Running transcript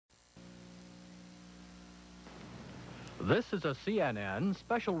This is a CNN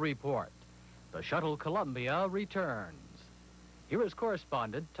special report. The Shuttle Columbia returns. Here is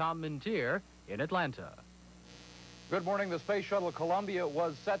correspondent Tom Mintier in Atlanta. Good morning. The Space Shuttle Columbia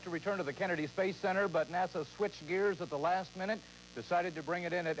was set to return to the Kennedy Space Center, but NASA switched gears at the last minute, decided to bring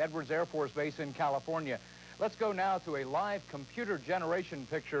it in at Edwards Air Force Base in California. Let's go now to a live computer generation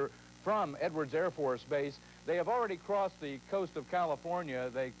picture from Edwards Air Force Base. They have already crossed the coast of California.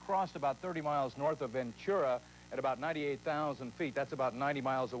 They crossed about 30 miles north of Ventura at about 98,000 feet. That's about 90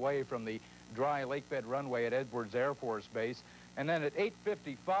 miles away from the dry lakebed runway at Edwards Air Force Base. And then at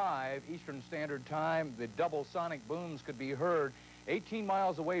 8:55 Eastern Standard Time, the double sonic booms could be heard 18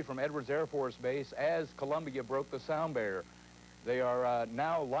 miles away from Edwards Air Force Base as Columbia broke the sound barrier. They are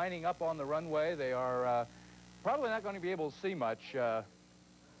now lining up on the runway. They are probably not going to be able to see much. There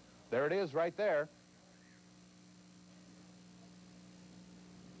it is right there.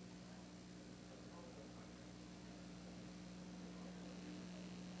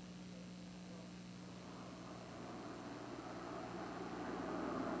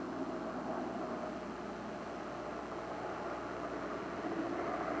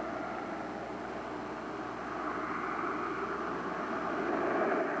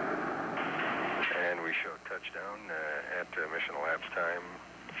 Touchdown at mission elapsed time,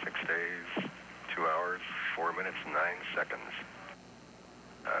 6 days, 2 hours, 4 minutes, 9 seconds.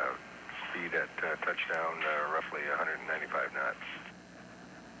 Speed at touchdown, roughly 195 knots.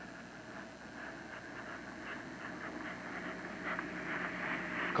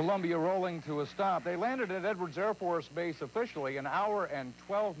 Columbia rolling to a stop. They landed at Edwards Air Force Base officially an hour and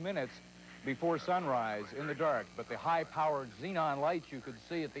 12 minutes before sunrise in the dark, but the high-powered xenon lights you could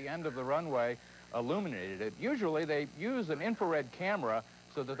see at the end of the runway illuminated it. Usually they use an infrared camera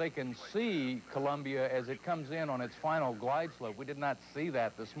so that they can see Columbia as it comes in on its final glide slope. We did not see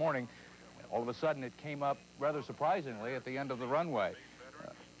that this morning. All of a sudden it came up rather surprisingly at the end of the runway.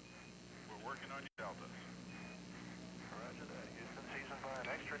 We're working on your deltas. Roger that. Houston season by an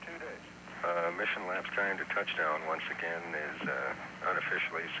extra 2 days. Mission lapse time to touchdown once again is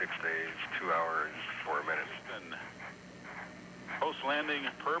unofficially 6 days, 2 hours, 4 minutes. Post-landing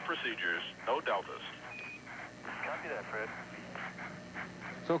per procedures, no deltas. Copy that, Fred.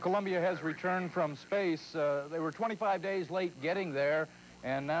 So Columbia has returned from space. They were 25 days late getting there,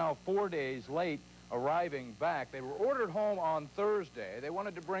 and now 4 days late arriving back. They were ordered home on Thursday. They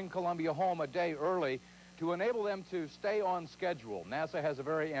wanted to bring Columbia home a day early to enable them to stay on schedule. NASA has a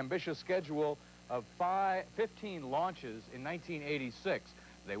very ambitious schedule of 15 launches in 1986.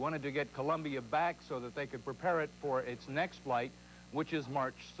 They wanted to get Columbia back so that they could prepare it for its next flight, which is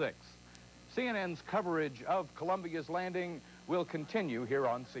March 6th. CNN's coverage of Columbia's landing will continue here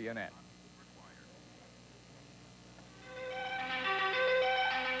on CNN.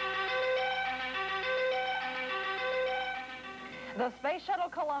 The Space Shuttle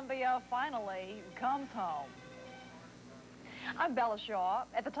Columbia finally comes home. I'm Bella Shaw.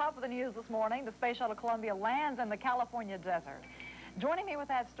 At the top of the news this morning, the Space Shuttle Columbia lands in the California desert. Joining me with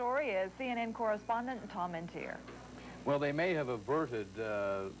that story is CNN correspondent Tom Mintier. Well, they may have averted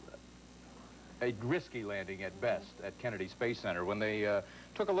a risky landing at best at Kennedy Space Center. When they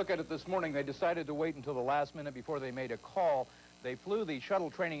took a look at it this morning, they decided to wait until the last minute before they made a call. They flew the shuttle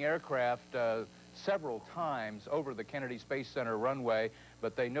training aircraft several times over the Kennedy Space Center runway,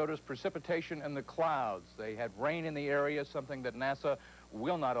 but they noticed precipitation in the clouds. They had rain in the area, something that NASA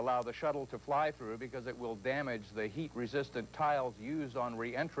will not allow the shuttle to fly through because it will damage the heat-resistant tiles used on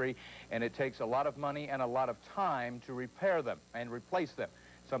re-entry, and it takes a lot of money and a lot of time to repair them and replace them,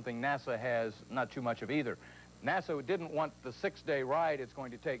 something NASA has not too much of either. NASA didn't want the 6-day ride it's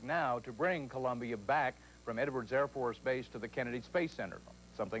going to take now to bring Columbia back from Edwards Air Force Base to the Kennedy Space Center,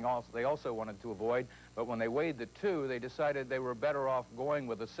 something they also wanted to avoid, but when they weighed the two, they decided they were better off going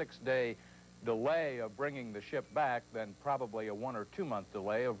with a 6-day delay of bringing the ship back than probably a 1 or 2 month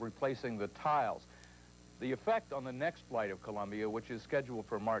delay of replacing the tiles. The effect on the next flight of Columbia, which is scheduled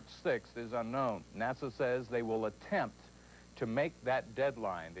for March 6th, is unknown. NASA says they will attempt to make that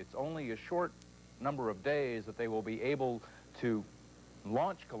deadline. It's only a short number of days that they will be able to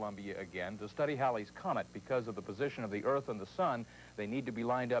launch Columbia again to study Halley's Comet. Because of the position of the Earth and the Sun, they need to be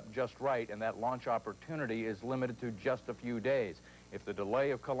lined up just right, and that launch opportunity is limited to just a few days. If the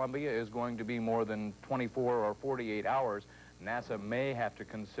delay of Columbia is going to be more than 24 or 48 hours, NASA may have to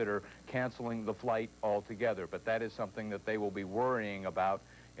consider canceling the flight altogether, but that is something that they will be worrying about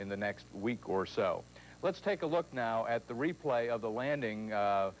in the next week or so. Let's take a look now at the replay of the landing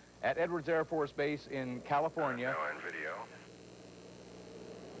at Edwards Air Force Base in California. Now on video.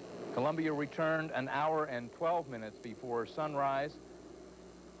 Columbia returned an hour and 12 minutes before sunrise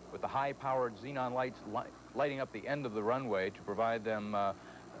with with the high-powered xenon lights lighting up the end of the runway to provide them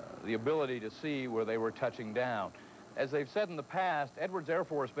the ability to see where they were touching down. As they've said in the past, Edwards Air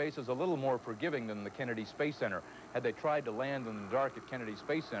Force Base is a little more forgiving than the Kennedy Space Center. Had they tried to land in the dark at Kennedy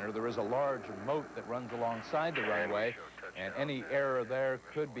Space Center, there is a large moat that runs alongside the runway, and any error there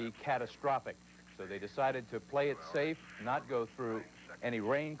could be catastrophic. So they decided to play it safe, not go through any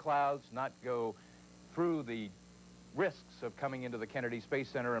rain clouds, not go through the risks of coming into the Kennedy Space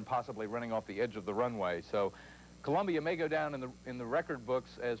Center and possibly running off the edge of the runway. So Columbia may go down in the record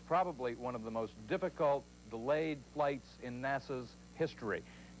books as probably one of the most difficult delayed flights in NASA's history.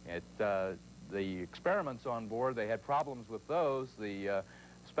 The experiments on board, they had problems with those. The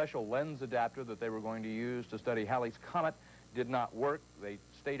special lens adapter that they were going to use to study Halley's Comet did not work. They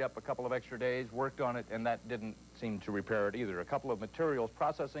stayed up a couple of extra days, worked on it, and that didn't seem to repair it either. A couple of materials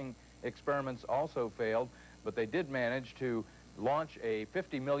processing experiments also failed, but they did manage to launch a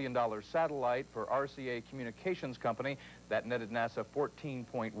 $50 million satellite for RCA Communications Company. That netted NASA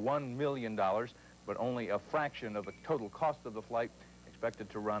 $14.1 million, but only a fraction of the total cost of the flight, expected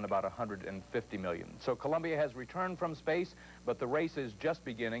to run about $150 million. So Columbia has returned from space, but the race is just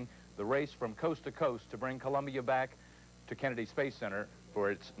beginning, the race from coast to coast to bring Columbia back to Kennedy Space Center for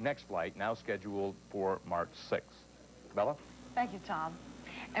its next flight, now scheduled for March 6th. Bella? Thank you, Tom.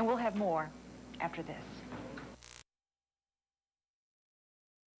 And we'll have more after this.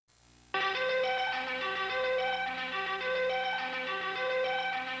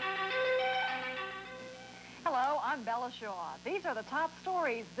 I'm Bella Shaw. These are the top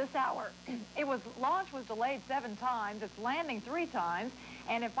stories this hour. Launch was delayed 7 times, its landing 3 times,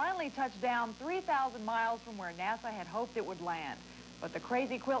 and it finally touched down 3,000 miles from where NASA had hoped it would land. But the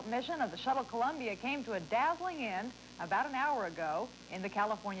crazy quilt mission of the Shuttle Columbia came to a dazzling end about an hour ago in the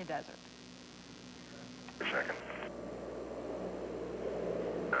California desert. A second.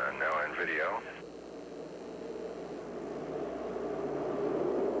 Now on video.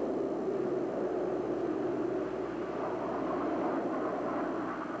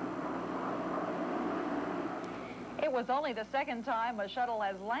 It was only the second time a shuttle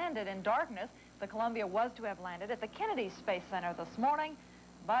has landed in darkness. The Columbia was to have landed at the Kennedy Space Center this morning,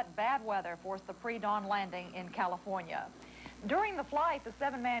 but bad weather forced the pre-dawn landing in California. During the flight, the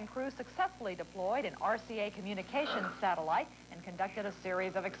 7-man crew successfully deployed an RCA communications satellite and conducted a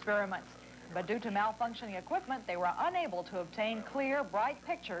series of experiments. But due to malfunctioning equipment, they were unable to obtain clear, bright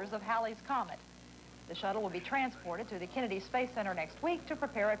pictures of Halley's Comet. The shuttle will be transported to the Kennedy Space Center next week to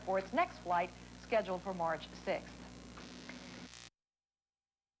prepare it for its next flight, scheduled for March 6th.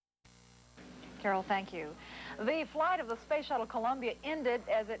 Carol, thank you. The flight of the Space Shuttle Columbia ended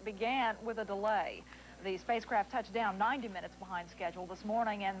as it began with a delay. The spacecraft touched down 90 minutes behind schedule this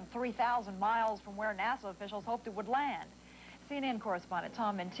morning and 3,000 miles from where NASA officials hoped it would land. CNN correspondent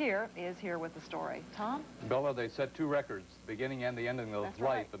Tom Mintier is here with the story. Tom? Bella, they set 2 records, the beginning and the ending of the flight.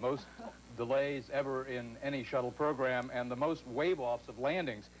 Right. The most delays ever in any shuttle program and the most wave-offs of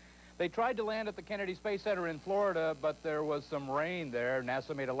landings. They tried to land at the Kennedy Space Center in Florida, but there was some rain there.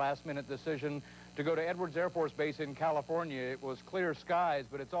 NASA made a last-minute decision to go to Edwards Air Force Base in California. It was clear skies,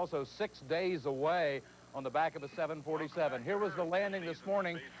 but it's also 6 days away on the back of a 747. Here was the landing this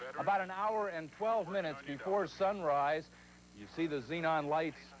morning, about an hour and 12 minutes before sunrise. You see the xenon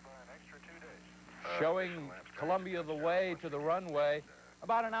lights showing Columbia the way to the runway.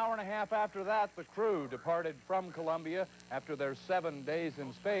 About an hour and a half after that, the crew departed from Columbia after their 7 days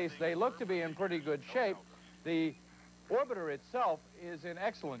in space. They look to be in pretty good shape. The orbiter itself is in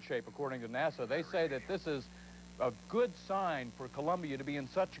excellent shape, according to NASA. They say that this is a good sign for Columbia to be in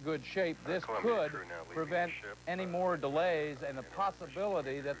such good shape. This could prevent any more delays and the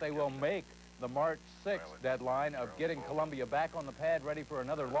possibility that they will make the March 6th deadline of getting Columbia back on the pad ready for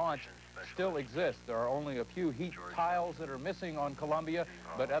another launch still exists. There are only a few heat tiles that are missing on Columbia,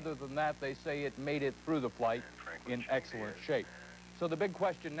 but other than that, they say it made it through the flight in excellent shape. So the big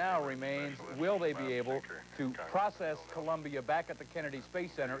question now remains, will they be able to process Columbia back at the Kennedy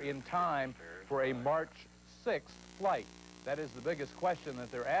Space Center in time for a March 6th flight? That is the biggest question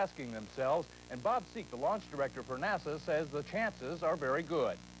that they're asking themselves, and Bob Seek, the launch director for NASA, says the chances are very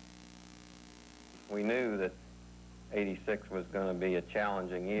good. We knew that 86 was going to be a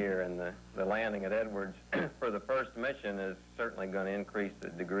challenging year, and the landing at Edwards for the first mission is certainly going to increase the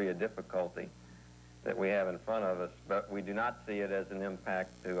degree of difficulty that we have in front of us, but we do not see it as an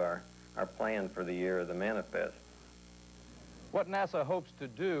impact to our plan for the year of the manifest. What NASA hopes to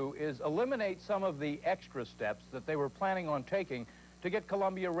do is eliminate some of the extra steps that they were planning on taking to get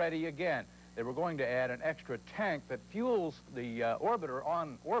Columbia ready again. They were going to add an extra tank that fuels the orbiter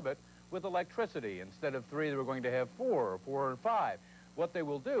on orbit with electricity. Instead of 3, they were going to have 4 or 5. what they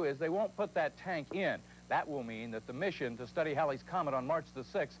will do is they won't put that tank in. That will mean that the mission to study Halley's Comet on March the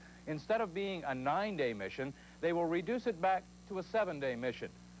 6th, instead of being a 9-day mission, they will reduce it back to a 7-day mission.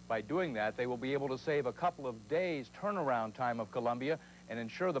 By doing that, they will be able to save a couple of days turnaround time of Columbia and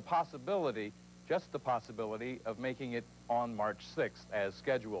ensure the possibility, just the possibility, of making it on March 6th as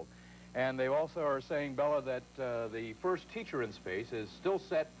scheduled. And they also are saying, Bella, that the first teacher in space is still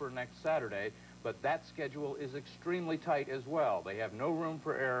set for next Saturday, but that schedule is extremely tight as well. They have no room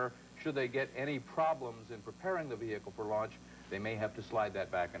for error. Should they get any problems in preparing the vehicle for launch, they may have to slide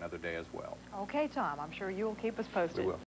that back another day as well. Okay, Tom, I'm sure you'll keep us posted. We will.